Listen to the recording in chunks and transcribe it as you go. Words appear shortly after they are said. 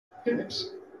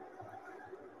Phillips.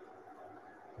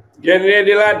 Getting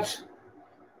ready, lads.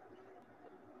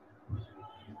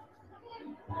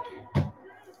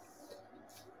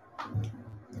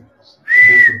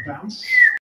 Bounce.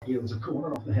 Yields a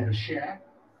corner off the head of Cher.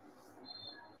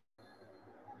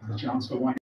 And a chance for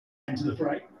White into the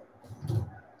fray.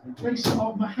 In place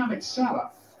of Mohamed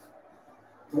Salah.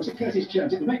 Or was it Curtis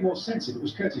Jones? It would make more sense if it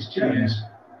was Curtis Jones.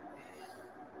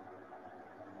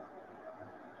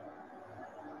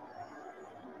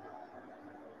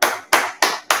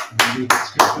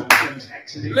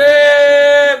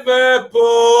 Liverpool!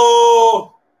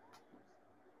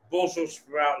 Brussels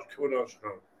sprouts coming on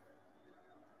strong.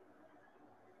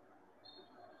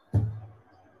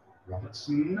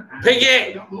 Robertson.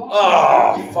 Piggy!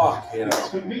 Oh, fuck, you know.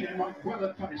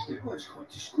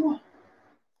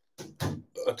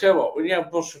 I tell you what, when you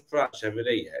have Brussels sprouts every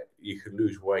day, you can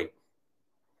lose weight.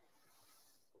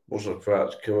 Brussels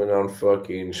sprouts coming on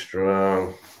fucking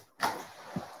strong.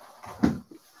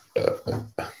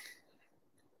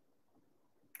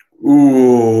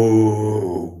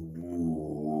 Ooh.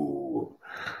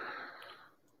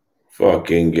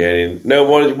 Fucking getting. No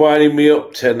one's winding me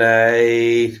up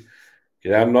tonight. You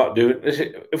know, I'm not doing this.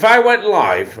 If I went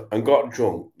live and got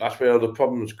drunk, that's where all the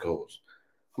problems cause.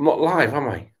 I'm not live, am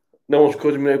I? No one's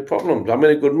causing me no problems. I'm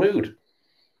in a good mood.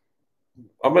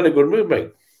 I'm in a good mood,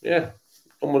 mate. Yeah.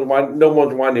 No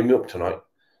one's winding me up tonight.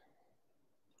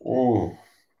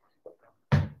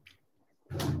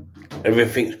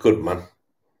 Everything's good, man.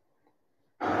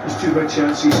 There's two big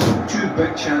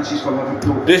chances for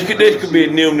Liverpool. This could be a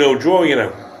 0-0 draw, you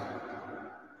know.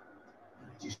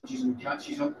 Just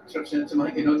catches on, trips into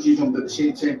Mike and nudges him, but at the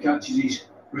same time catches his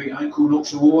right ankle,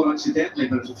 knocks him over accidentally,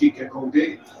 but it's a free kick all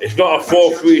day. It's not a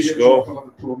 4-3 score. For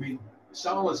Liverpool. I mean,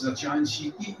 Salah's a chance.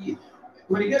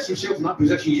 When he gets himself in that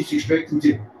position, you just expect him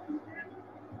to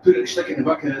put it, stick it in the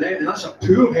back of the net, and that's a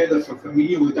poor header for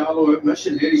me. Udalo out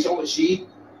missing there. He's all at sea.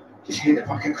 Just head it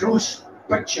back across.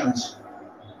 Big chance.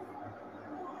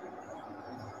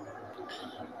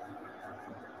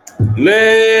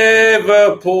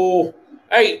 Liverpool.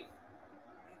 Hey,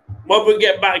 when we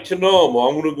get back to normal,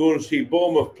 I'm going to go and see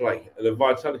Bournemouth play at the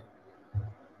Vitality.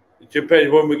 It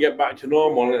depends when we get back to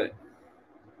normal, isn't it?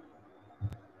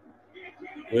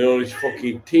 With all this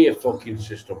fucking tier fucking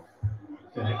system.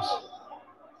 Phillips.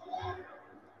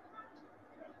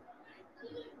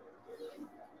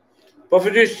 But if I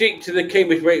just stick to the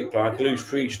Cambridge rate plan, I can lose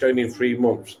 3 stone in 3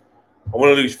 months. I want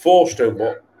to lose 4 stone,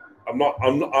 but I'm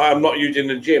not using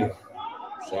the gym.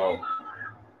 So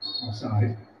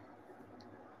Offside.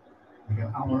 We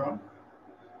got Almiron.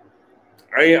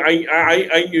 I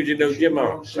ain't using no gym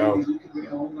out. So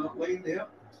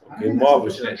okay,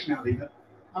 marvellous, isn't it?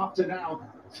 After now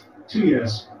 2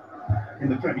 years in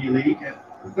the Premier League,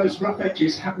 those rough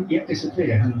edges haven't yet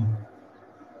disappeared.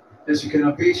 It's a kind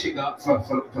of basic that for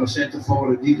a centre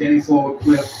forward. Need any forward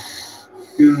player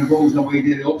doing the balls the way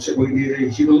the opposite way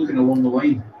you should be looking along the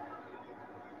line.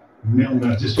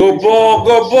 Milner just good ball,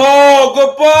 good ball,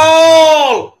 good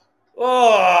ball!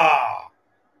 Oh,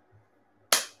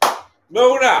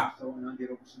 Milner.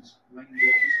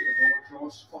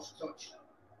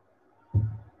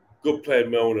 Good play,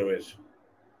 Milner is.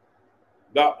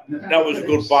 That was a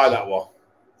good buy, that one,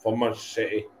 for Manchester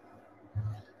City.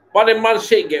 Why did Man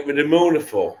City get rid of Milner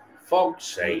for? Fuck's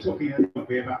sake. Talking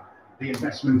about the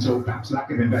investment or perhaps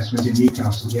lack of investment in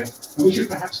Newcastle yet. And we should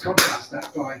perhaps contrast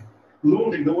that by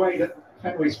lauding the way that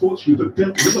Fenway Sports Group have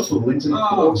built Liverpool into the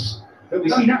force that we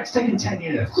see now. It's taken 10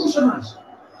 years. Of course it has.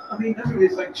 I mean, everybody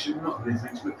thinks, not everybody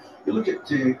thinks, but you look at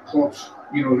clubs,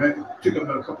 you know, it took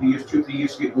about a couple of years, 2 or 3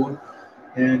 years to get going,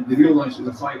 and they realised it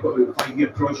was a 5-year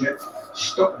project,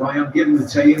 stuck by him, gave him the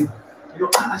time. You know,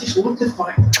 I just loved the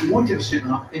fact he wanted a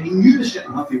centre-half, and he knew the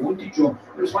centre-half he wanted, John.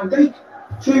 It was Van Dijk,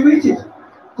 so he waited.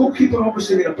 Goalkeeper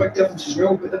obviously made a big difference as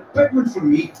well, but the big one for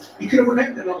me, he could have went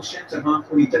out another centre-half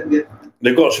when he didn't get.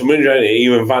 They've got some injury,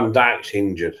 even Van Dijk's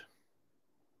injured.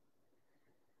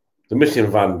 They're missing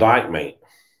Van Dijk, mate.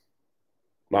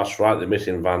 That's right, they're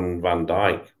missing Van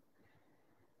Dijk.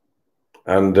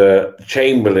 And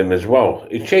Chamberlain as well.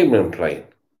 Is Chamberlain playing?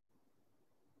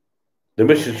 They're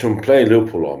missing some play,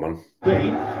 Liverpool, man.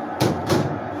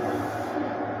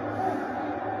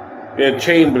 Yeah,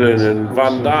 Chamberlain and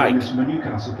Van Dijk. From a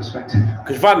Newcastle perspective.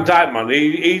 Because Van Dijk, man,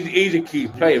 he's a key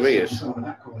player, he is.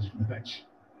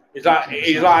 He's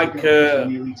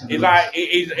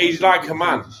like a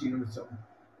man.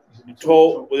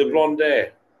 Tall with a blonde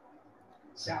hair.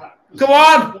 Come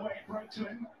on!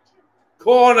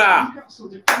 Corner!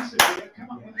 They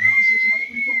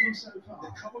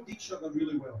covered each other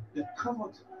really well. They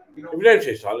covered, you know. Have you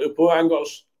noticed that Liverpool ain't got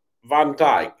Van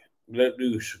Dijk? They don't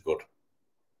do so good.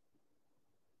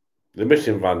 They're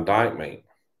missing Van Dijk, mate.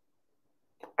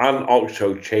 And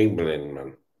also Chamberlain,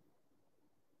 man.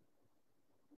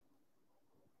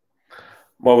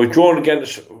 Well, we're drawn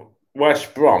against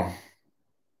West Brom.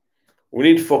 We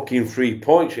need fucking 3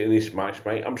 points in this match,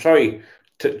 mate. I'm sorry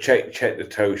to check the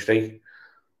toasty.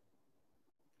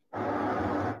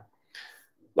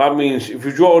 That means if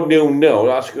we draw 0-0,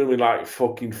 that's going to be like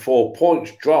fucking 4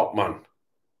 points drop, man.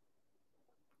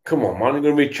 Come on, man. You're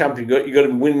going to be a champion. You've got to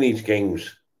be winning these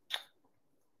games.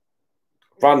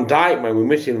 Van Dijk, man. We're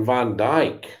missing Van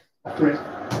Dijk.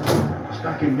 It's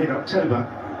back in mid-October.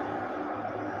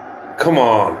 Come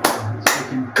on.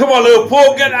 Come on,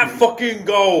 Liverpool. Get that fucking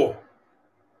goal.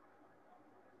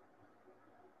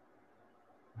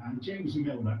 And James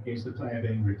Milner is the player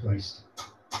being replaced.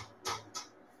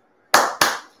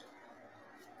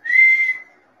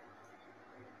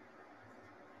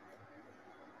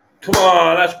 Come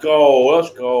on, let's go.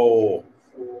 Let's go.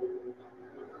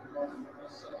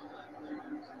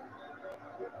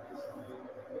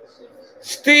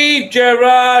 Steve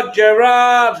Gerrard.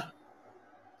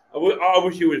 I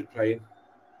wish he was playing.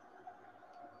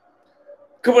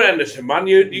 Come on, Anderson, man.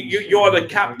 You're the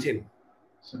captain.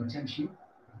 Some attention.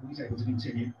 He's able to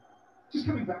continue. Just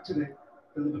coming back to the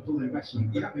Liverpool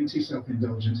investment, without being too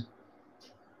self-indulgent.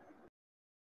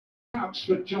 Perhaps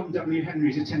for John W.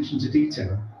 Henry's attention to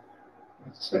detail.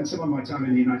 I've spent some of my time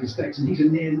in the United States, and he's a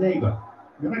near neighbour.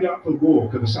 When I go out for a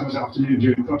walk of a summer's afternoon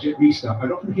during Project Restart,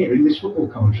 I'd often hear English football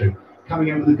commentary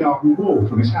coming over the garden wall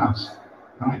from his house.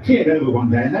 And I peered over one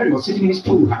day, and there he was, sitting in his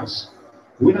pool house,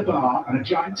 with a bar and a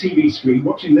giant TV screen,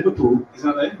 watching Liverpool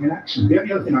in action. The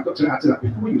only other thing I've got to add to that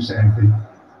before you say anything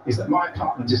is that my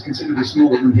apartment is considerably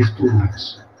smaller than his pool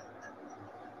house.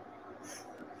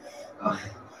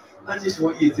 I just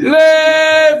want you to...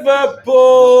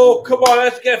 Liverpool! Come on,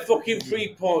 let's get fucking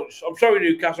 3 points. I'm sorry,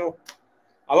 Newcastle.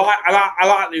 I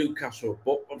like Newcastle,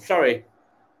 but I'm sorry.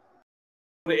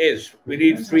 What it is, we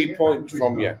need 3 points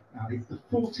from you.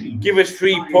 Give us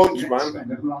 3 points, man.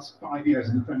 The last 5 years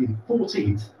in the Premier League,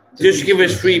 14th. Just give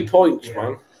us 3 points,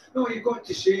 man. No, you've got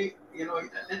to say, you know, and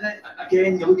then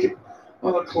again, you look at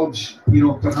other clubs, you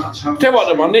know, perhaps have... Tell you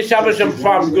what, man, this Amazon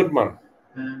Prime's good, man.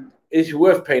 It's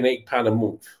worth paying £8 a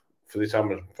month for this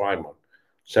Amazon Prime, man.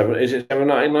 Is it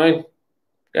 $7.99?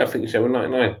 Yeah, I think it's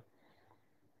 $7.99.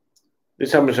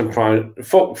 This Amazon Prime,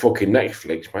 fucking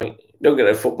Netflix, mate. You don't get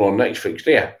a football on Netflix,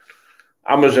 do you?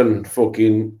 Amazon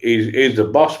fucking is the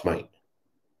boss, mate.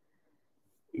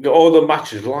 You got all the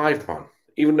matches live, man.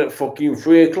 Even at fucking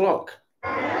 3 o'clock.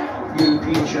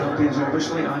 European champions,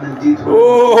 obviously, and indeed...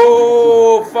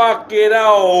 Oh, fuck it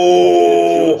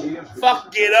all!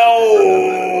 Fuck it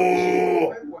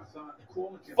all!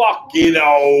 Fuck it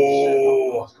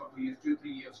all! The last couple of years, 2 or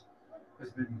 3 years,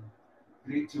 has been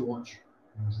great to watch.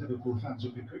 Liverpool fans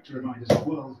will be quick to remind us of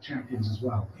world champions as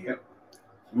well. Yep.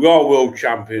 We are world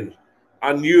champions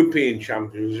and European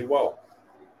champions as well.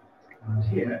 And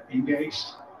here,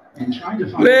 engaged in trying to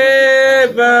find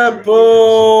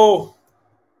Liverpool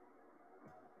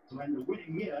to end the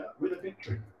winning year with a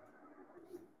victory.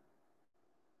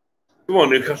 Come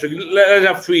on, Newcastle. Let us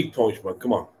have 3 points, man.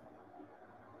 Come on.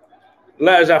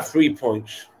 Let us have 3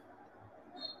 points.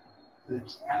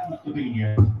 It's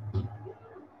Fabinho.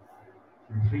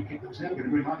 Free kick that was never going to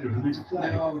bring either of them into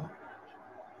play.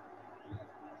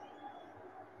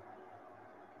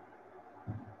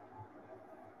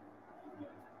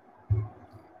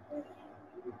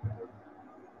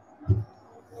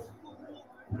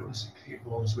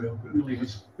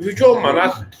 If we draw, man,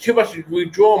 that's too much. If we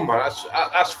draw, man,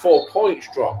 that's 4 points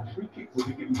drop. Free kick will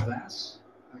be given to that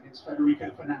against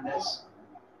Federico Fernandez.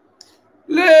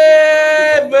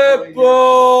 Liverpool,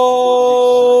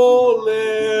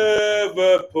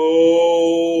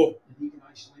 Liverpool. He can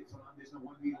isolate Fernandez in a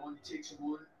 1v1. He takes him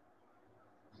on.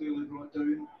 Clearly brought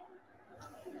down.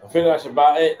 I think that's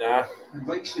about it now.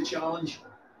 Invites the challenge.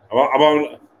 I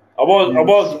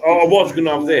was going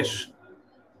to have this.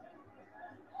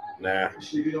 Nah.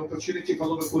 It's a good opportunity for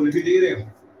Liverpool, a good area.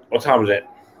 What time is it?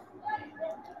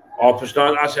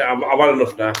 9:30. That's it. I've had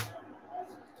enough now.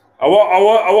 I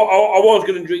was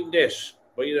going to drink this,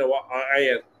 but you know what? I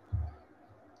ain't.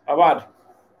 I've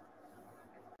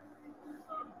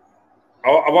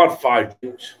had 5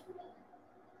 drinks.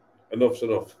 Enough's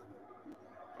enough.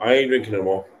 I ain't drinking no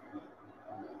more.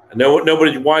 And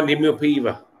nobody's winding me up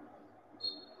either.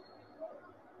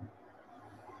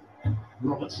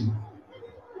 Robertson.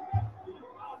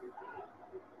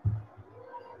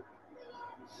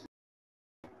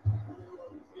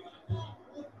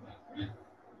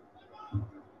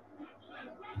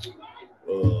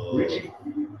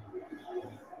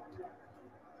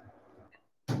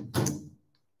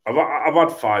 I've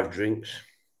had 5 drinks.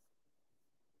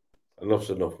 Enough's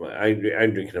enough, mate. I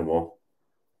ain't drinking no more.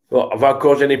 But have I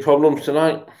caused any problems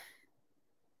tonight?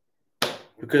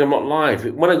 Because I'm not live.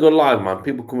 When I go live, man,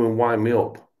 people come and wind me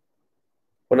up.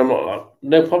 When I'm not live,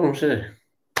 no problems, is it?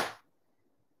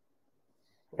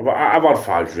 I've had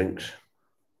 5 drinks.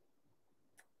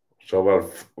 So I've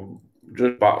had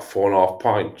just about 4.5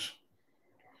 pints.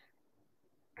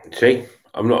 See?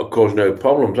 I'm not causing no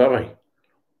problems, have I?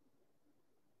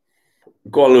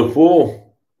 Got a little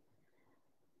ball.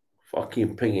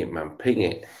 Fucking ping it, man. Ping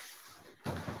it.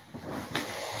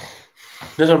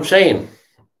 That's what I'm saying.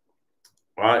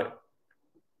 Right?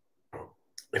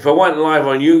 If I went live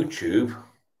on YouTube,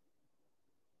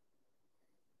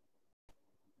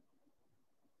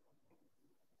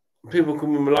 people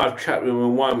come in my live chat room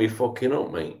and wind me fucking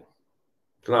up, mate.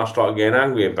 Then I'll start getting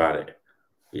angry about it.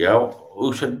 Yo,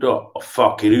 who said that? Oh,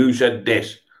 fucking who said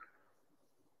this?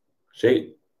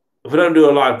 See? If I don't do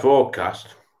a live broadcast,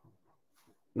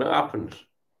 that happens.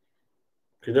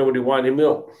 Because nobody winding me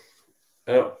up.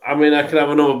 I mean, I can have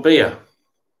another beer.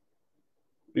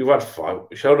 You've had 5.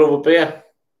 Shall I have another beer?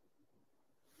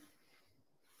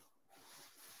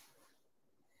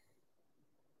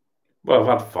 Well,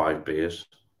 I've had 5 beers.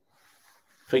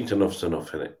 I think enough's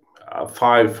enough, innit?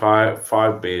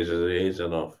 5 beers is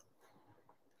enough.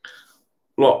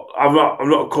 Look, I'm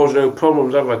not causing no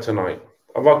problems, have I, tonight?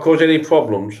 Have I caused any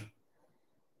problems?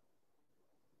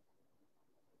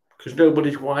 Because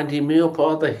nobody's winding me up,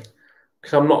 are they?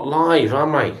 Because I'm not live,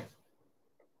 am I? You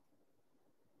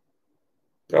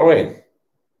know what I mean?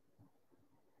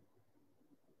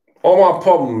 All my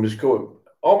problems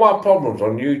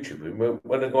on YouTube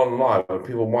when I go on live and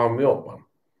people wind me up, man.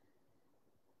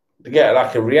 They get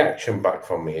like a reaction back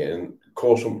from me and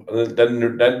cause them, and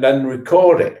then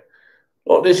record it.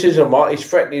 Look, this isn't Mark. He's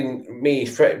threatening me.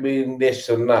 He's threatening this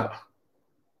and that.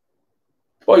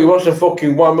 Well, he wants to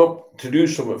fucking wind me up to do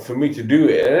something for me to do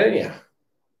it, ain't you?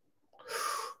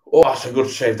 Oh, that's a good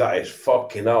save. That is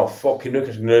fucking hell. Fucking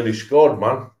Lucas nearly scored,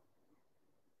 man.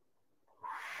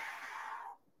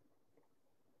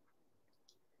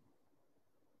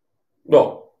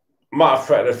 Look, might have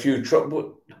threatened a few trucks,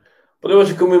 but they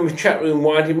was coming in the chat room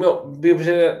winding me up. People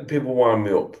say that people wind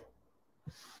me up.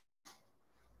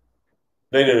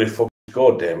 They nearly fucking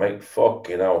scored there, mate.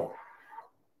 Fucking hell.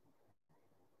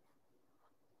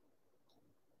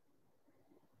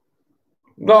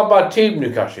 Not a bad team,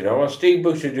 Newcastle, you know. Steve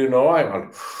Bush is doing all right,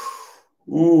 man.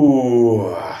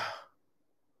 Ooh.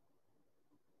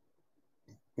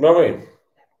 You know what I mean?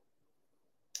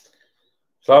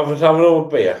 So let's have another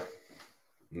beer.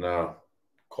 No.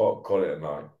 Call it a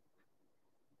night.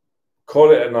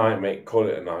 Call it a night, mate. Call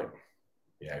it a night.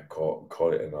 Yeah, call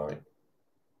it a night.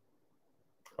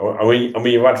 I mean,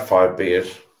 you've had 5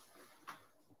 beers.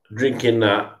 Drinking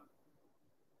that.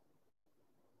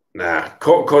 Nah,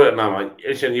 call it now, mate.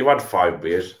 Listen, you've had 5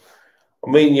 beers. I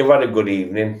mean, you've had a good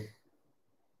evening.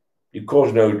 You've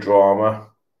caused no drama.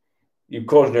 You've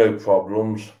caused no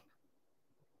problems.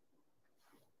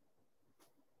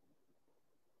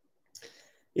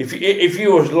 If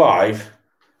you was live,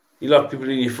 you'd have people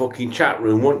in your fucking chat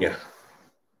room, wouldn't you?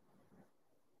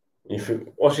 You think,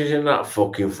 what's this in that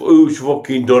fucking... Who's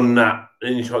fucking done that?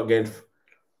 And you start getting...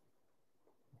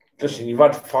 Listen, you've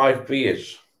had 5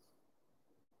 beers.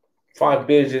 5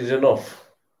 beers is enough.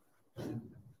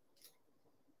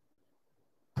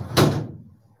 You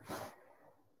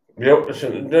know,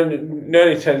 listen,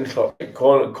 nearly 10 o'clock.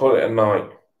 Call it a night.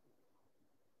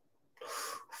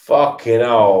 Fucking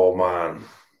hell, man.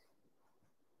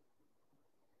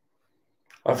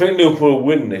 I think Liverpool will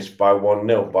win this by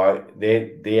 1-0 by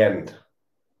the end.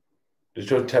 There's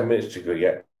still 10 minutes to go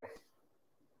yet.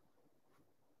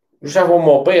 Just have one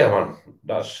more beer, man.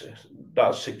 That's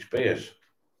 6 beers.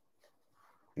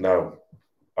 No.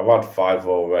 I've had 5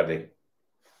 already.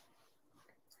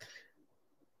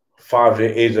 5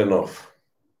 is enough.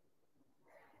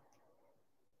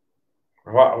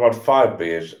 I've had 5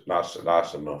 beers.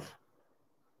 That's enough.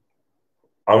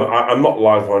 I'm not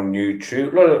live on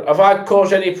YouTube. Look, have I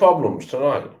caused any problems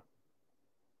tonight?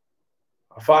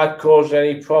 Have I caused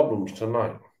any problems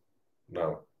tonight?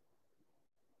 No.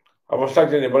 Have I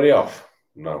slagged anybody off?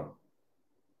 No.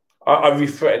 Have you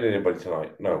threatened anybody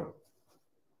tonight? No.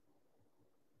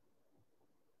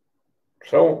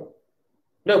 So,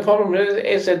 no problem.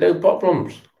 It said no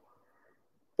problems.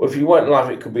 Well, if you weren't live,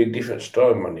 it could be a different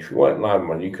story, man. If you weren't live,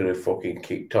 man, you could have fucking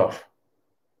kicked off.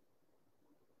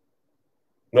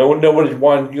 Nobody's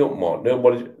winding you up, Mark.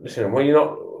 Listen. When you're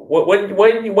not,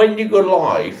 when you go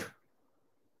live,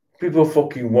 people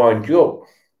fucking wind you up.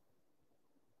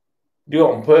 Do it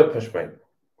on purpose, mate.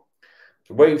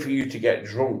 Wait for you to get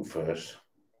drunk first.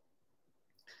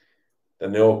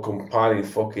 Then they all come piling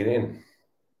fucking in.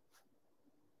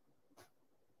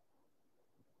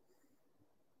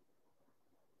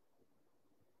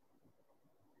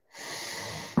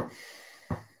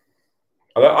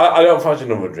 I don't fancy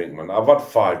another drink, man. I've had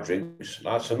 5 drinks.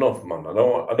 That's enough, man. I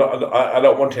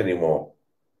don't want any more.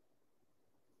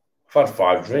 I've had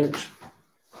 5 drinks.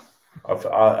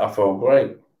 I feel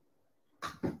great.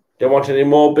 Don't want any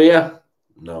more beer?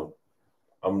 No.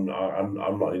 I'm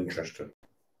not interested.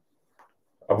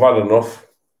 I've had enough.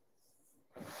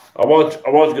 I was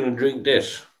going to drink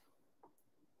this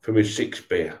for my 6th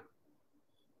beer,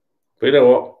 but you know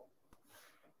what?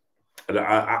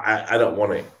 I don't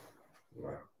want it.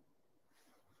 No.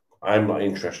 I'm not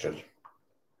interested.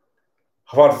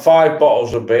 I've had 5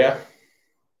 bottles of beer,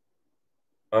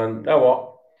 and you know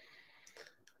what?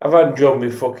 I've enjoyed my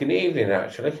fucking evening.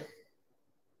 Actually,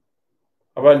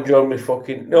 I've enjoyed my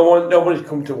fucking. Nobody's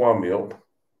come to wind me up.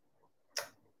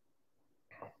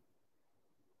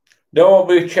 No one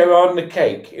be a cherry on the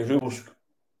cake if it was.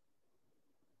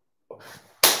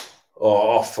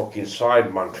 Oh, fucking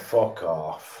side man, fuck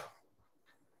off.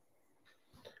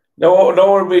 No one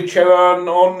will be a cherry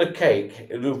on the cake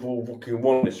if Liverpool fucking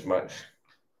won this match.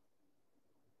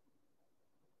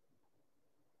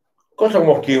 Of course I'm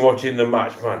watching the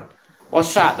match, man.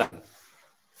 What's that then?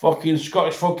 Fucking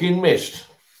Scottish fucking mist.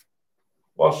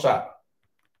 What's that?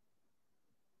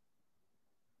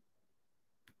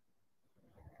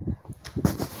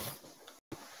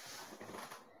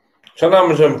 It's on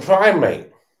Amazon Prime, mate.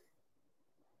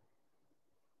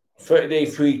 30-day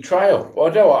free trial. Well, I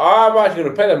don't know. I'm actually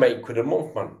going to pay them £8 a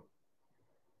month, man.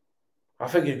 I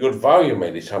think it's good value,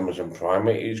 mate, this Amazon Prime,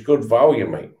 mate. It's good value,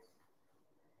 mate.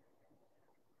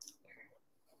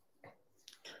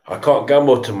 I can't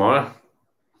gamble tomorrow.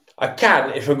 I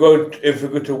can if I go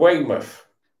to Weymouth.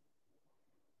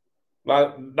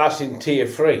 That's in tier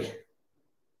 3.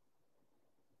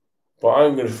 But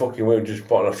I'm going to fucking wait just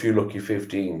put on a few lucky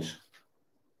 15s.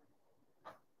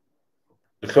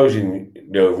 The closing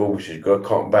over, which is good.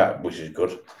 Can't bet, which is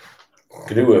good.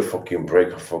 Could do a fucking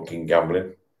break of fucking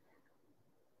gambling.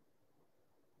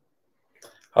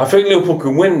 I think Liverpool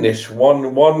can win this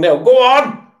 1-0. Go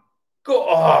on! Go!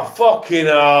 Oh, fucking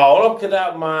hell. Look at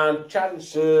that, man.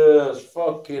 Chances.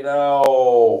 Fucking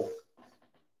hell.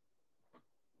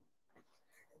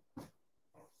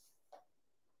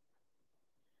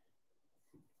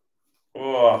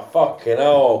 Oh, fucking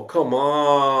hell. Come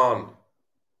on.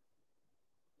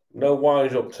 No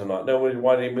wine's up tonight. Nobody's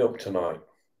winding me up tonight.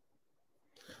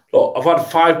 Look, I've had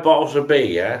 5 bottles of beer,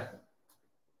 yeah?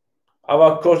 Have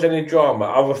I caused any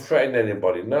drama? Have I threatened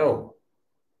anybody? No.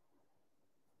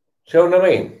 See what I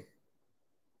mean?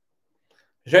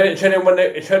 It's only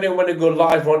when I go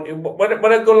live on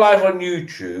when I go live on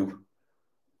YouTube,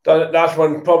 that's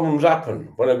when problems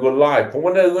happen. When I go live, but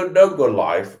when I don't go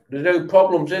live, there's no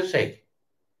problems, is there?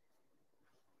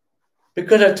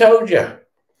 Because I told you,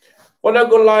 when I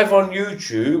go live on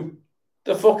YouTube,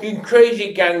 the fucking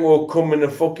crazy gang will come in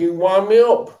and fucking wind me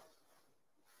up.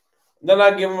 Then I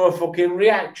give them a fucking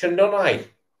reaction, don't I?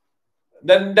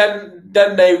 Then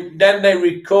they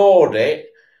record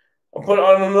it and put it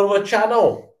on another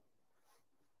channel.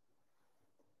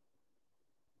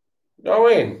 You know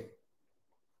what I mean?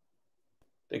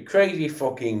 The crazy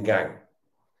fucking gang.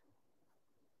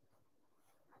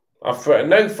 I've threatened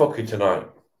no fucking tonight.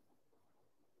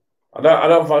 I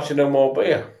don't fancy no more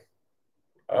beer.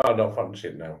 I don't fancy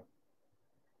it now.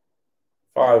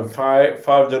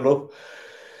 5 enough.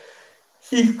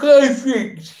 He's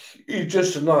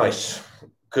just nice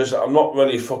because I'm not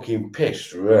really fucking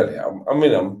pissed, really.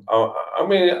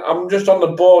 I'm just on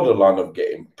the borderline of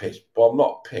getting pissed, but I'm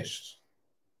not pissed.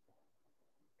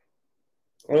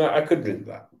 I mean, I could drink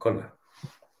that, couldn't I?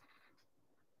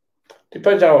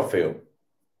 Depends how I feel.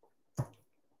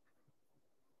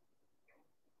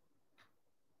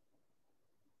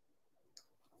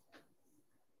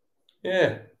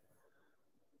 Yeah.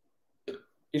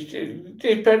 It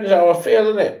depends how I feel,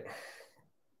 doesn't it?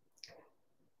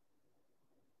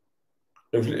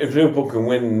 If Liverpool can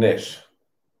win this.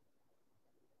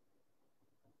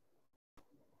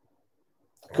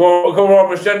 Come on,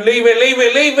 Robinson, leave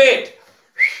it.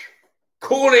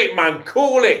 Cool it, man,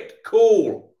 cool it,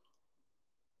 cool.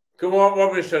 Come on,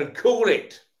 Robinson, cool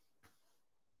it.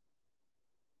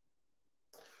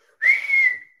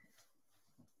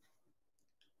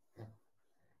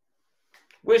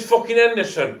 Where's fucking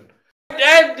Henderson?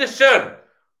 Henderson!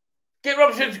 Get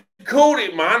Robinson to cool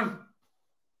it, man.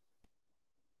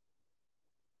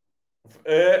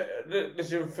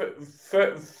 Listen,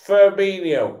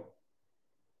 Fabinho.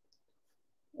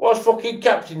 What's fucking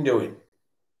captain doing?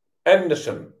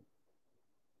 Henderson.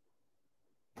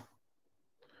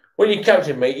 When you're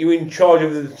captain, mate, you're in charge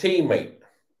of the team, mate.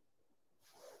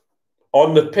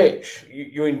 On the pitch,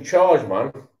 you're in charge,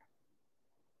 man.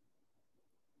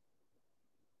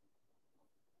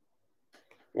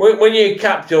 When you're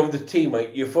captain of the team,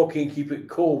 mate, you fucking keep it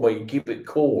cool, mate. You keep it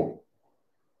cool.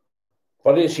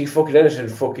 But I didn't see fucking Henderson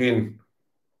fucking...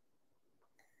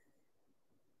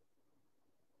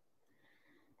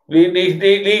 At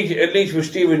least with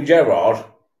Steven Gerrard,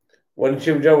 when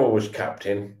Steven Gerrard was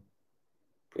captain,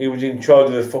 he was in charge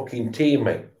of the fucking team,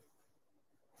 mate.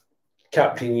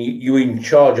 Captain, you're in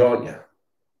charge, aren't you?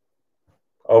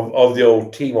 Of the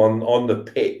old team on the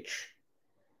pitch.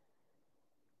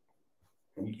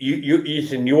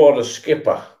 You are the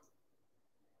skipper.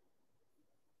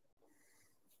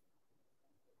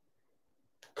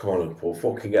 Come on, Liverpool,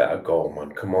 fucking get a goal,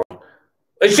 man. Come on.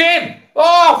 It's in!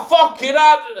 Oh, fucking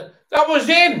hell. That was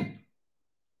in!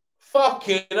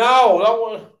 Fucking hell. That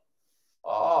was...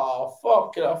 Oh,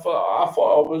 fucking hell. I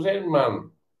thought I was in,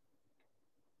 man.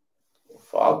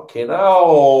 Fucking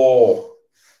hell.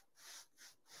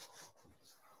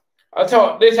 I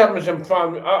tell you, this Amazon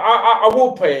Prime, I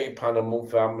will pay £8 a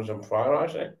month for Amazon Prime,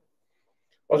 actually.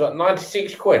 What's that,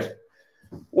 96 quid?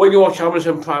 When you watch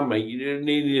Amazon Prime, mate, you don't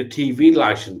need a TV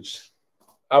license.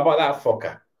 How about that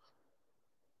fucker?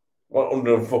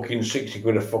 160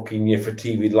 quid a fucking year for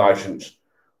TV license.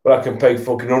 But I can pay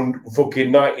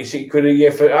fucking 96 quid a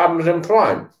year for Amazon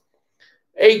Prime.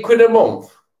 8 quid a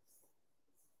month.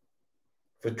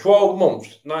 For 12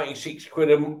 months, 96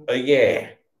 quid a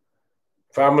year.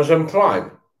 For Amazon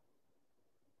Prime.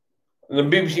 And the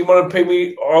BBC want to pay me,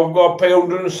 I've got to pay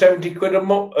 170 quid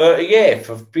a year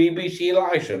for BBC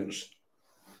license.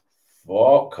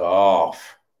 Fuck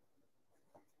off.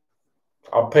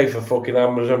 I'll pay for fucking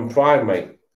Amazon Prime,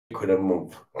 mate. £8 a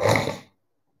month.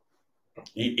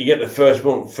 You get the first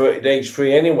month 30 days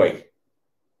free anyway.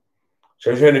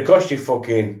 So it's going to cost you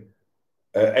fucking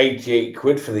 88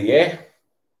 quid for the year.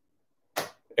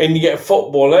 And you get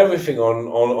football and everything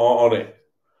on it.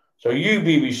 So you,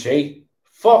 BBC,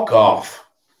 fuck off.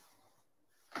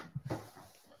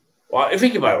 Well, if you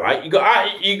think about it, right, you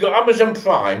got Amazon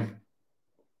Prime.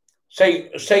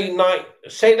 Let's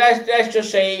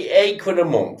just say 8 quid a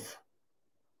month.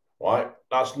 Right?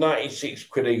 That's 96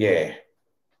 quid a year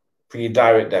for your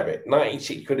direct debit.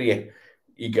 96 quid a year.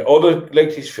 You get all the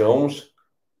latest films,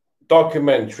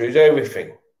 documentaries,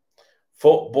 everything.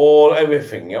 Football,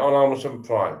 everything, on Amazon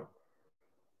Prime.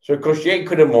 So it costs you 8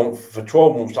 quid a month for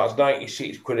 12 months, that's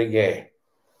 96 quid a year.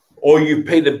 Or you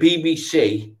pay the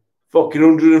BBC fucking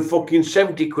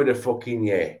 170 quid a fucking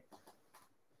year.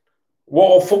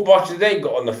 What football have they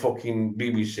got on the fucking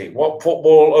BBC? What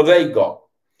football have they got?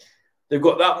 They've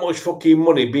got that much fucking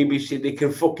money, BBC, they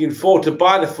can fucking afford to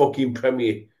buy the fucking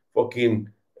Premier fucking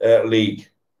League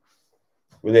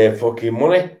with their fucking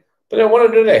money. But they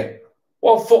want to do that.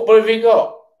 What football have you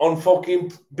got on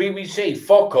fucking BBC?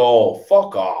 Fuck off.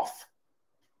 Fuck off.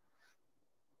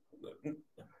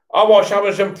 I watch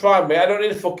Amazon Prime, mate. I don't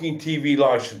need a fucking TV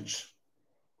license.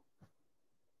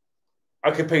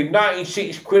 I can pay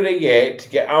 96 quid a year to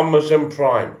get Amazon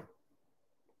Prime.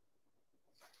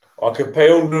 I could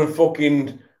pay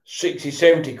 160,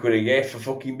 70 quid a year for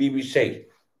fucking BBC.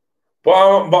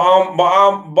 But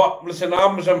listen,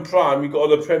 Amazon Prime, you got all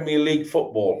the Premier League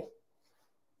football.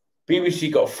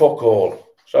 BBC got fuck all.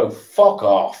 So fuck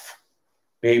off.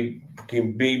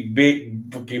 Fucking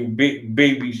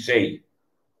BBC.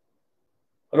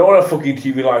 I don't want a fucking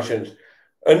TV license.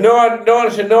 And no one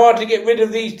know how to get rid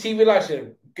of these TV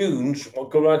license. Goons will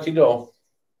come right to door.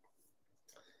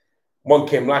 One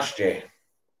came last year.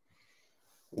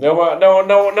 No, what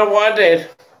I did.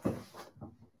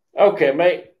 Okay,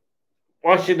 mate.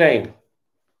 What's your name?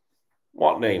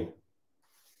 What name?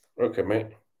 Okay, mate.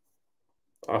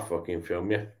 I'll fucking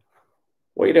film you.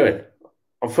 What are you doing?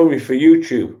 I'm filming for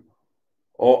YouTube.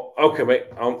 Oh, okay, mate.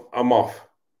 I'm off.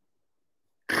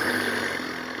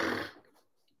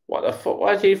 What the fuck?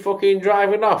 Why is he fucking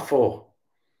driving off for?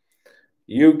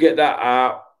 You get that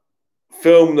out.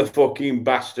 Film the fucking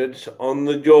bastards on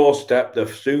the doorstep. They'll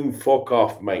soon fuck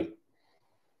off, mate.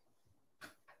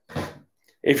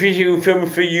 If you're filming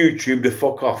for YouTube, they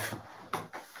fuck off.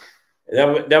 They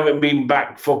haven't been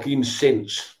back fucking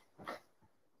since.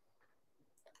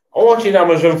 I'm watching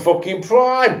Amazon fucking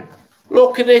Prime.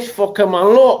 Look at this fucker,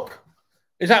 man. Look.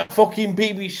 Is that fucking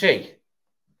BBC?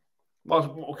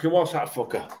 What's that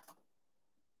fucker?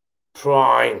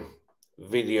 Prime.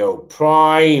 Video.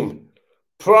 Prime.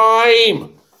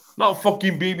 Not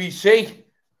fucking BBC.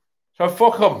 So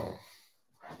fuck them.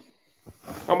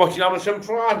 I'm watching Amazon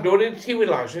Prime. Don't need a TV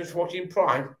license. Watching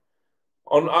Prime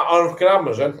on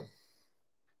Amazon.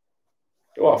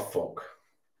 Oh fuck!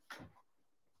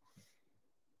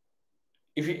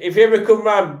 If you ever come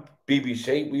round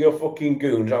BBC with your fucking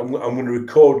goons, I'm going to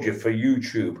record you for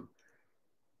YouTube.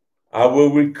 I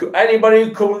will anybody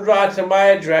who comes right to my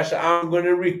address, I'm going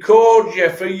to record you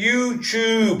for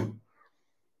YouTube.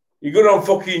 You go on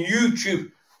fucking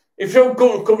YouTube. If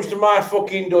someone comes to my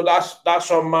fucking door, that's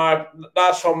on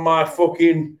my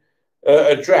fucking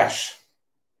address.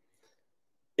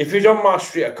 If he's on my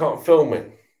street, I can't film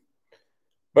it.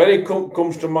 When he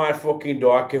comes to my fucking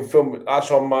door, I can film it.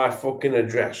 That's on my fucking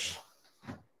address.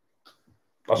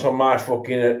 That's on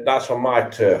my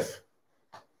turf.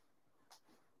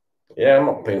 Yeah, I'm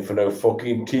not paying for no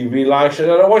fucking TV license.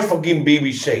 I don't watch fucking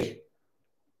BBC.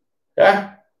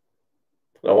 Yeah?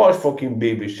 I don't watch fucking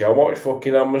BBC. I watch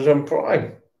fucking Amazon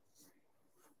Prime.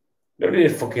 Don't need a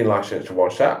fucking license to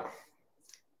watch that.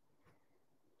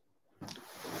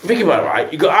 Think about it,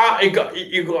 right? You got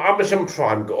Amazon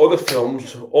Prime, you got all the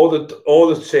films, all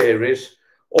the series,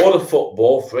 all the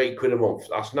football for £8 a month.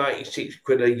 That's 96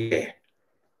 quid a year.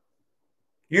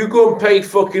 You go and pay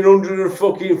fucking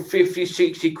 150,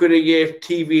 60 quid a year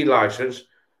TV license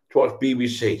to watch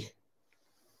BBC.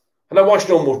 And I watch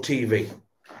normal TV,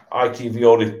 ITV,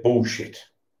 all this bullshit.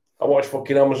 I watch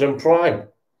fucking Amazon Prime.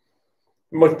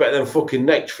 Much better than fucking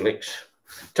Netflix.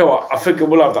 Tell you what, I think I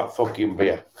will have that fucking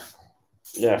beer.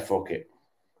 Yeah, fuck it.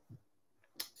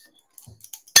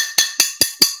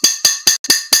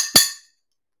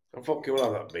 I fucking will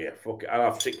have that beer. Fuck it.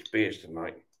 I'll have 6 beers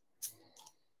tonight.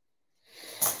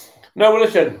 No, but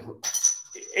listen.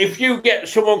 If you get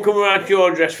someone coming around to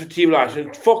your address for TV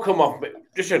license, fuck them off. But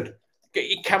listen, get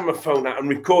your camera phone out and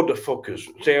record the fuckers.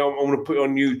 Say, I'm going to put it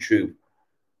on YouTube.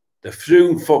 They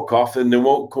soon fuck off and they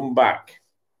won't come back.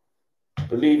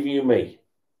 Believe you me.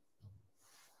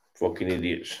 Fucking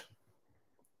idiots.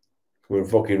 We're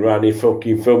fucking round here,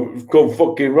 fucking film. Come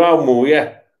fucking round more,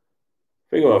 yeah.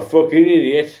 Think I'm a fucking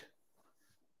idiot.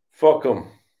 Fuck them.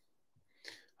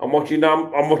 I'm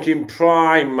watching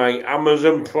Prime, mate.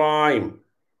 Amazon Prime.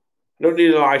 I don't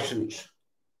need a license.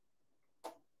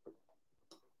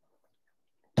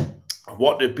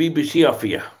 What did BBC offer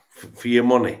you for your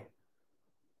money?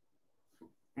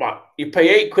 Right, you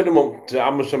pay £8 a month to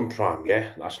Amazon Prime,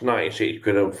 yeah? That's 96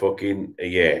 quid a fucking a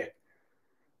year.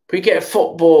 But you get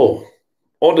football,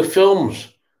 all the films.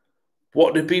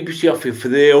 What did BBC offer you for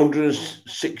the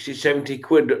 160, 70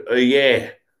 quid a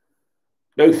year?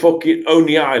 No fucking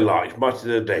only highlights, match of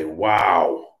the day.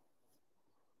 Wow.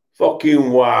 Fucking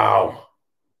wow.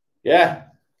 Yeah?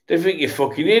 They think you're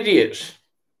fucking idiots.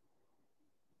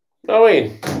 Know what I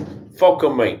mean? Fuck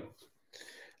 'em, mate.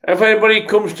 If anybody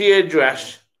comes to your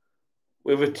address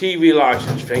with a TV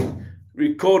license thing,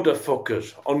 record the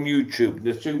fuckers on YouTube.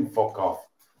 They soon fuck off.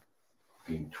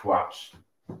 Fucking twats.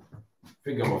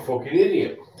 Think I'm a fucking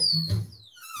idiot.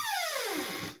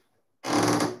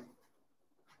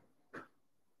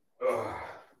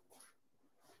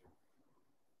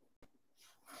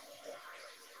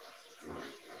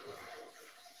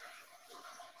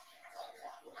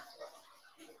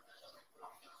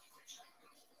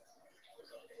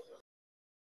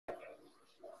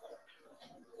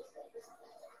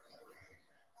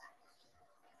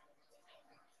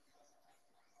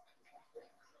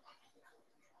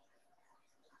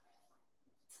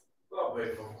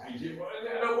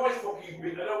 I don't watch fucking.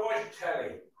 I don't watch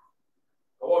telly.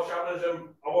 I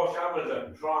watch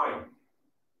Amazon Prime.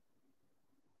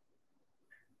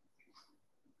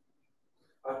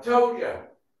 I told you.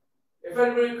 If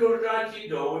anybody comes round to your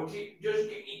door, just get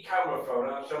your camera phone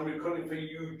out. So I'm recording for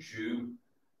YouTube.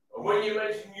 And when you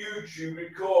mention YouTube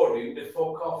recording, they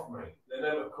fuck off, mate. They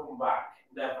never come back.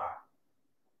 Never.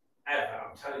 Ever.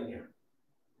 I'm telling you.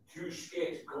 Too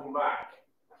scared to come back.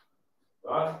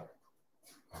 Right?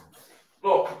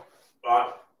 Look,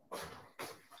 right.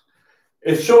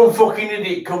 If some fucking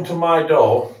idiot come to my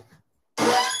door,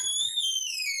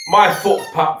 my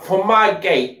footpath from my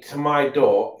gate to my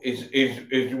door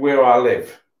is where I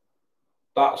live.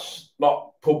 That's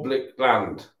not public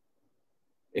land.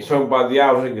 It's owned by the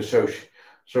housing association.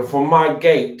 So from my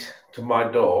gate to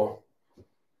my door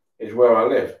is where I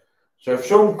live. So if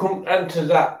someone enters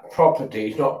that property,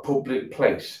 it's not a public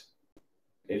place.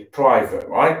 It's private,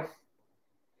 right?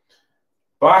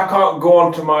 But I can't go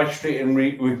onto my street and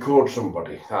record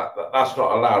somebody. That's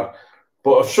not allowed.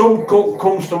 But if someone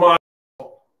comes to my...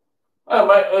 Oh,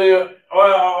 mate,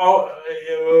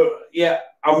 yeah,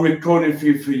 I'm recording for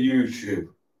you for YouTube.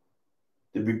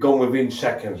 They'll be gone within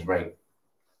seconds, mate.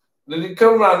 They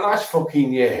come around last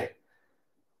fucking year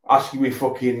asking me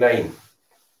fucking name.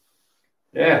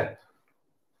 Yeah.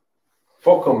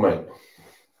 Fuck them, mate.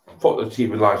 Fuck the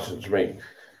TV license, mate.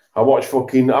 I watch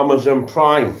fucking Amazon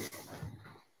Prime.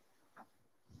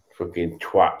 Fucking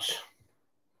twats.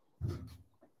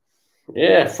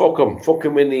 Yeah, fuck them. Fuck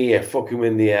them in the ear. Fuck them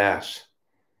in the ass.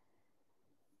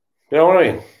 You know what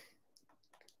I mean?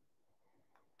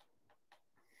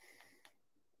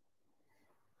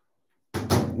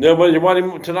 Nobody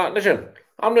wanting up to that. Listen,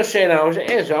 I'm just saying how it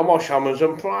is. I watch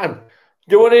Amazon Prime.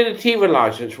 Do I need a TV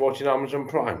license watching Amazon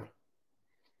Prime?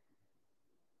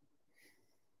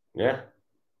 Yeah.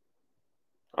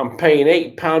 I'm paying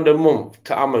 £8 a month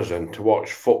to Amazon to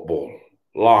watch football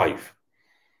live.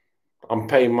 I'm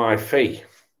paying my fee.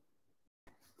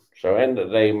 So end of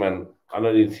the day, man, I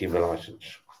don't need a TV license.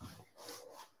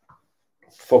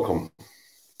 Fuck them.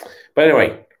 But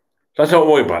anyway, let's not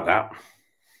worry about that.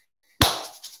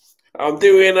 I'm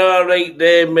doing all right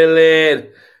there, my lad.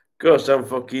 Of course I'm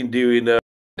fucking doing all right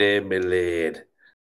there, my lad.